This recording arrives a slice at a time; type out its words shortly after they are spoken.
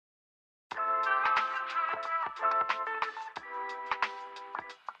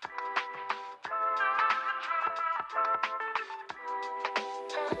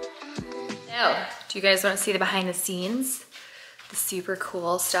So, do you guys want to see the behind the scenes? The super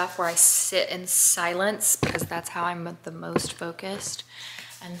cool stuff where I sit in silence because that's how I'm the most focused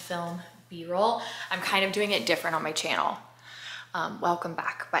and film B-roll. I'm kind of doing it different on my channel. Welcome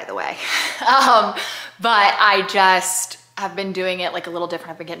back, by the way. But I just have been doing it like a little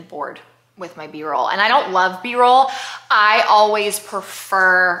different. I've been getting bored with my B-roll, and I don't love B-roll. I always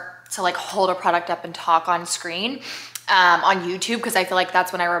prefer to like hold a product up and talk on screen on YouTube because I feel like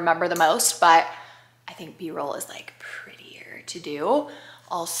that's when I remember the most, but I think B-roll is like prettier to do.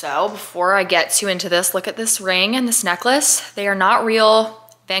 Also, before I get too into this, look at this ring and this necklace. They are not real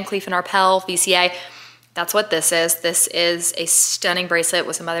Van Cleef & Arpels VCA. That's what this is. This is a stunning bracelet. It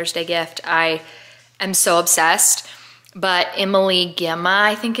was a Mother's Day gift. I am so obsessed. But Emily Gemma,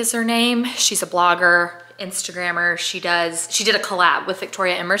 I think is her name. She's a blogger, Instagrammer. She did a collab with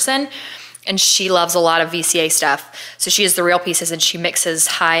Victoria Emerson, and she loves a lot of VCA stuff. So she has the real pieces and she mixes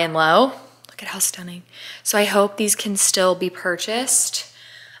high and low. Look at how stunning. So I hope these can still be purchased.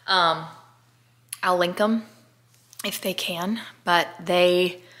 I'll link them if they can, but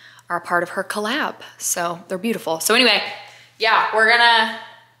they are a part of her collab. So they're beautiful. So anyway, yeah,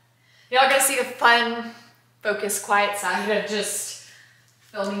 y'all gonna see the fun, focused, quiet side of just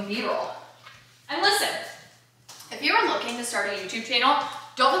filming B-roll. And listen, if you're looking to start a YouTube channel,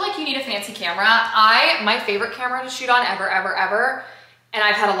 don't feel like you need a fancy camera. My favorite camera to shoot on ever, and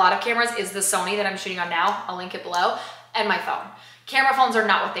I've had a lot of cameras, is the Sony that I'm shooting on now. I'll link it below, and my phone. Camera phones are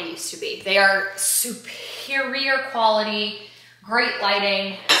not what they used to be. They are superior quality, great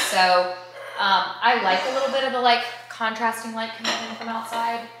lighting. So I like a little bit of the like contrasting light coming in from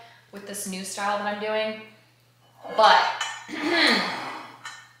outside with this new style that I'm doing. But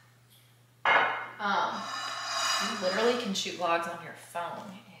you literally can shoot vlogs on your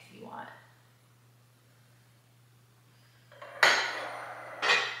phone if you want.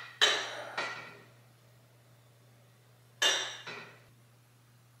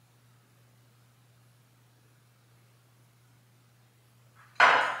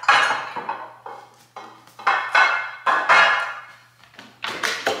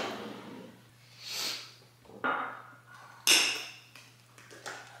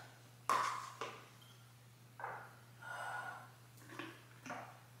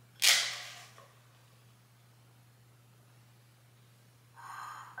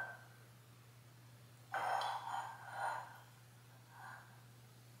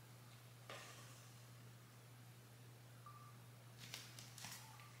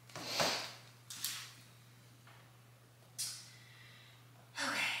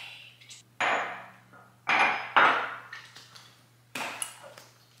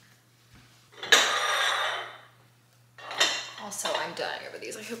 Also, I'm dying over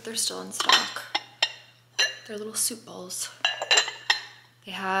these. I hope they're still in stock. They're little soup bowls.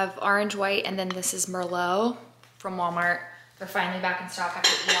 They have orange, white, and then this is Merlot from Walmart. They're finally back in stock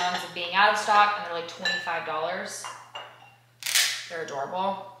after eons of being out of stock, and they're like $25. They're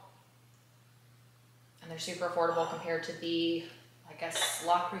adorable. And they're super affordable compared to the, I guess,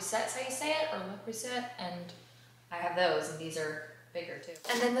 La Creusette's how you say it, or La Creuset, and I have those, and these are bigger too.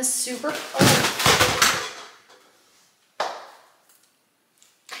 And then the super,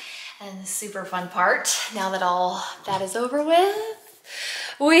 and the super fun part, now that all that is over with,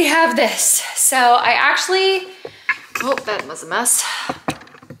 we have this. So I actually, oh, that was a mess.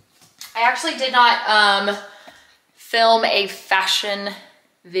 I actually did not film a fashion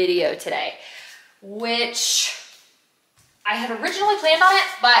video today, which I had originally planned on it,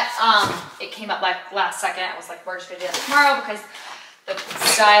 but it came up like last second. I was like, we're just gonna do that tomorrow because the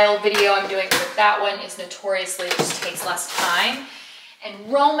style video I'm doing for that one is notoriously just takes less time.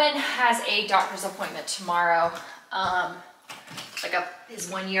 And Roman has a doctor's appointment tomorrow, like his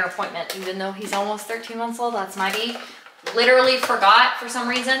 1 year appointment, even though he's almost 13 months old. That's mighty. Literally forgot for some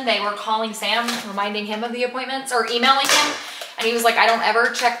reason. They were calling Sam, reminding him of the appointments or emailing him. And he was like, I don't ever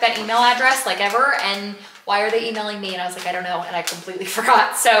check that email address, like ever. And why are they emailing me? And I was like, I don't know. And I completely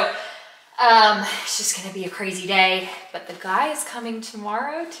forgot. So it's just going to be a crazy day. But the guy is coming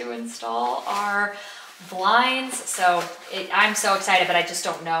tomorrow to install our blinds. So I'm so excited, but I just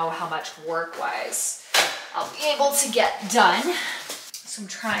don't know how much work-wise I'll be able to get done. So I'm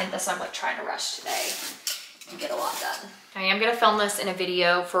trying this. I'm like trying to rush today and get a lot done. I am going to film this in a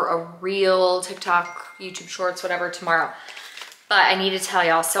video for a real TikTok, YouTube Shorts, whatever tomorrow. But I need to tell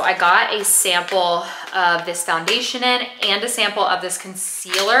y'all, so I got a sample of this foundation in and a sample of this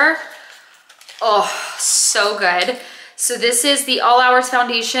concealer. Oh, so good. So this is the All Hours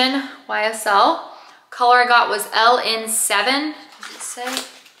Foundation YSL Color I got was LN7. Does it say?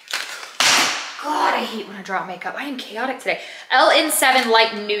 God, I hate when I draw makeup. I am chaotic today. LN7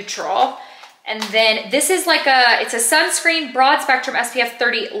 Light Neutral. And then this is like it's a sunscreen, broad spectrum SPF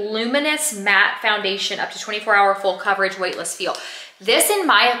 30 luminous matte foundation, up to 24-hour full coverage, weightless feel. This, in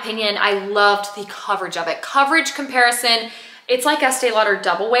my opinion, I loved the coverage of it. Coverage comparison, it's like Estee Lauder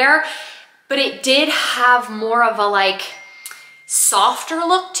Double Wear, but it did have more of a like softer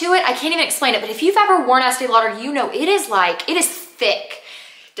look to it. I can't even explain it, but if you've ever worn Estee Lauder, you know it is thick.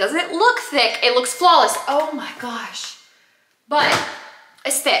 Doesn't look thick, it looks flawless. Oh my gosh. But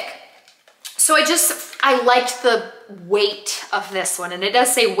it's thick. So I liked the weight of this one, and it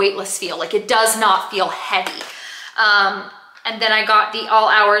does say weightless feel, like it does not feel heavy. And then I got the All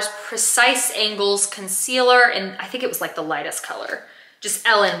Hours Precise Angles Concealer, and I think it was like the lightest color, just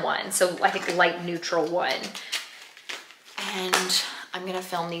LN1, so I think light neutral one. And I'm gonna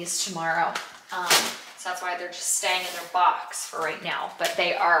film these tomorrow. So that's why they're just staying in their box for right now, but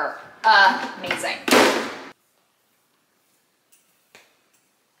they are amazing.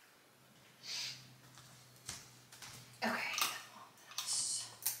 Okay.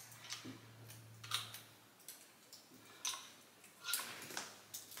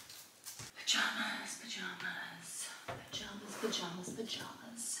 Pajamas, pajamas, pajamas, pajamas,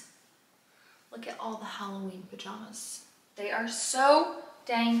 pajamas. Look at all the Halloween pajamas. They are so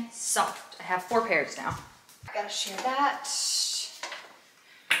dang soft. I have 4 pairs now. I gotta share that.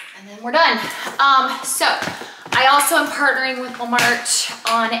 And then we're done. So I also am partnering with Walmart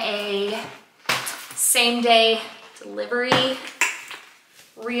on a same-day delivery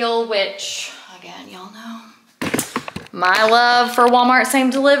reel, which again, y'all know my love for Walmart same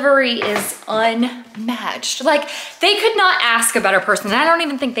delivery is unmatched. Like, they could not ask a better person, and I don't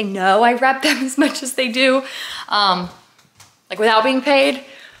even think they know I rep them as much as they do, like without being paid.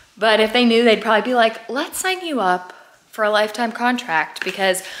 But if they knew, they'd probably be like, let's sign you up for a lifetime contract,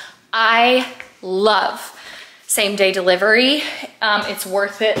 because I love same day delivery. It's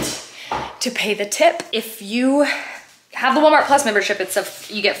worth it to pay the tip. If you have the Walmart Plus membership,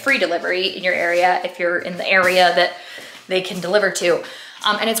 you get free delivery in your area if you're in the area that they can deliver to.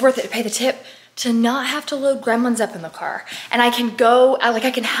 And it's worth it to pay the tip to not have to load gremlins up in the car. And I can go,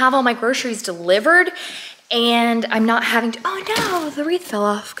 I can have all my groceries delivered, and I'm not having to, oh no, the wreath fell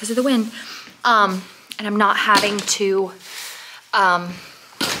off because of the wind. And I'm not having to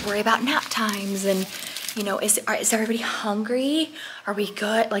worry about nap times and, you know, is everybody hungry? Are we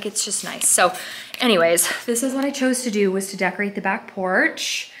good? Like, it's just nice. So anyways, this is what I chose to do, was to decorate the back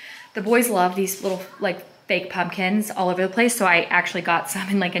porch. The boys love these little like fake pumpkins all over the place. So I actually got some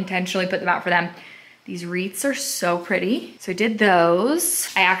and like intentionally put them out for them. These wreaths are so pretty. So I did those.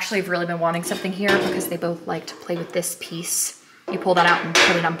 I actually have really been wanting something here because they both like to play with this piece. You pull that out and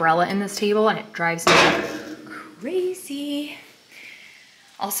put an umbrella in this table, and it drives me crazy.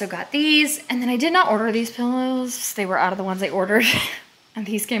 Also got these, and then I did not order these pillows. They were out of the ones I ordered, and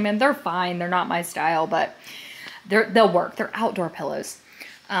these came in. They're fine. They're not my style, but they'll work. They're outdoor pillows.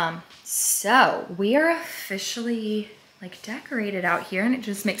 So we are officially like decorated out here, and it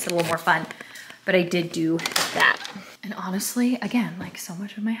just makes it a little more fun. But I did do that. And honestly, again, like so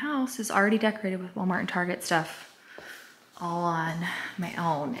much of my house is already decorated with Walmart and Target stuff all on my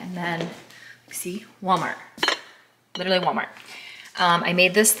own. And then, see, Walmart, literally Walmart. I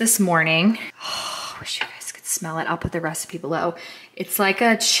made this morning. Oh, I wish you guys could smell it. I'll put the recipe below. It's like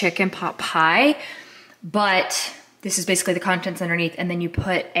a chicken pot pie, but this is basically the contents underneath, and then you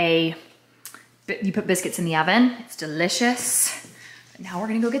put biscuits in the oven. It's delicious. But now we're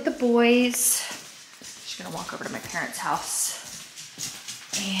gonna go get the boys. Just gonna walk over to my parents' house.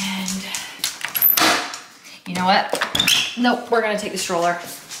 And you know what? Nope, we're gonna take the stroller.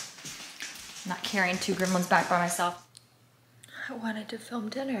 I'm not carrying 2 gremlins back by myself. I wanted to film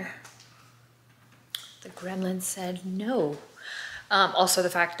dinner. The gremlin said no. Also the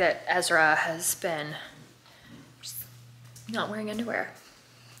fact that Ezra has been not wearing underwear.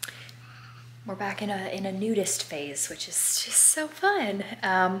 We're back in a nudist phase, which is just so fun.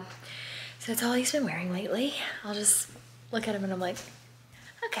 So that's all he's been wearing lately. I'll just look at him and I'm like,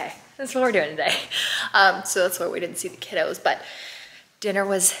 okay, that's what we're doing today. So that's why we didn't see the kiddos, but dinner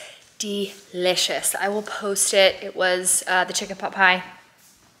was delicious. I will post it. It was the chicken pot pie.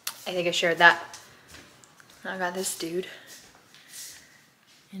 I think I shared that. I got this dude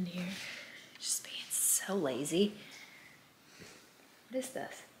in here just being so lazy. What is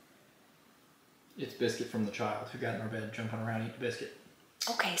this? It's biscuit from the child who got in our bed jumping around eating biscuit.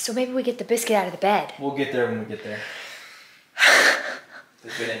 Okay, so maybe we get the biscuit out of the bed. We'll get there when we get there.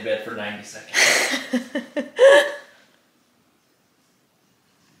 They've been in bed for 90 seconds.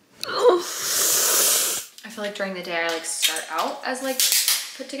 feel like during the day I like start out as like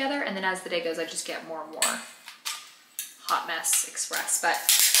put together, and then as the day goes I just get more and more hot mess express. But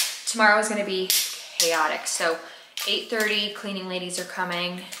tomorrow is gonna be chaotic. So 8:30 cleaning ladies are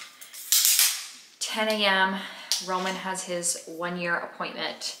coming. 10 a.m. Roman has his 1-year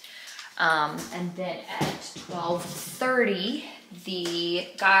appointment. And then at 12:30, the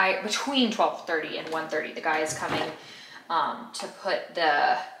guy, between 12:30 and 1:30, the guy is coming to put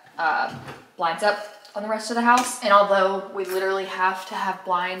the blinds up on the rest of the house. And although we literally have to have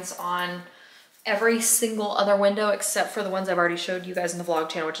blinds on every single other window except for the ones I've already showed you guys in the vlog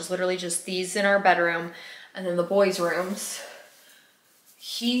channel, which is literally just these in our bedroom and then the boys' rooms.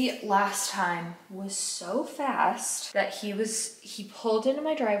 He last time was so fast that he pulled into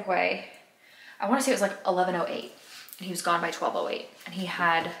my driveway. I want to say it was like 11:08 and he was gone by 12:08, and he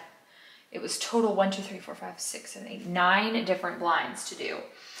had, it was total 1, 2, 3, 4, 5, 6, 7, 8, 9 different blinds to do.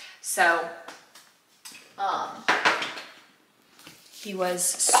 So he was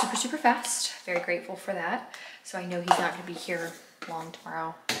super, super fast. Very grateful for that. So I know he's not gonna be here long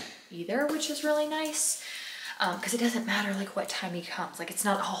tomorrow either, which is really nice. Because it doesn't matter like what time he comes. Like it's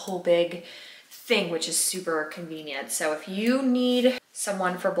not a whole big thing, which is super convenient. So if you need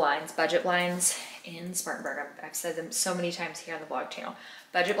someone for blinds, budget blinds in Spartanburg, I've said them so many times here on the vlog channel,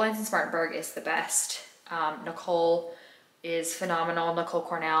 budget blinds in Spartanburg is the best. Nicole is phenomenal, Nicole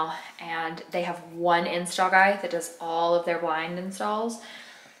Cornell, and they have one install guy that does all of their blind installs.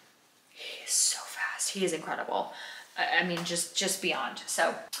 He is so fast. He is incredible. I mean, just beyond.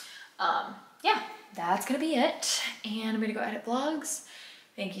 So, yeah, that's gonna be it. And I'm gonna go edit vlogs.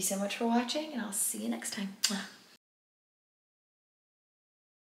 Thank you so much for watching, and I'll see you next time.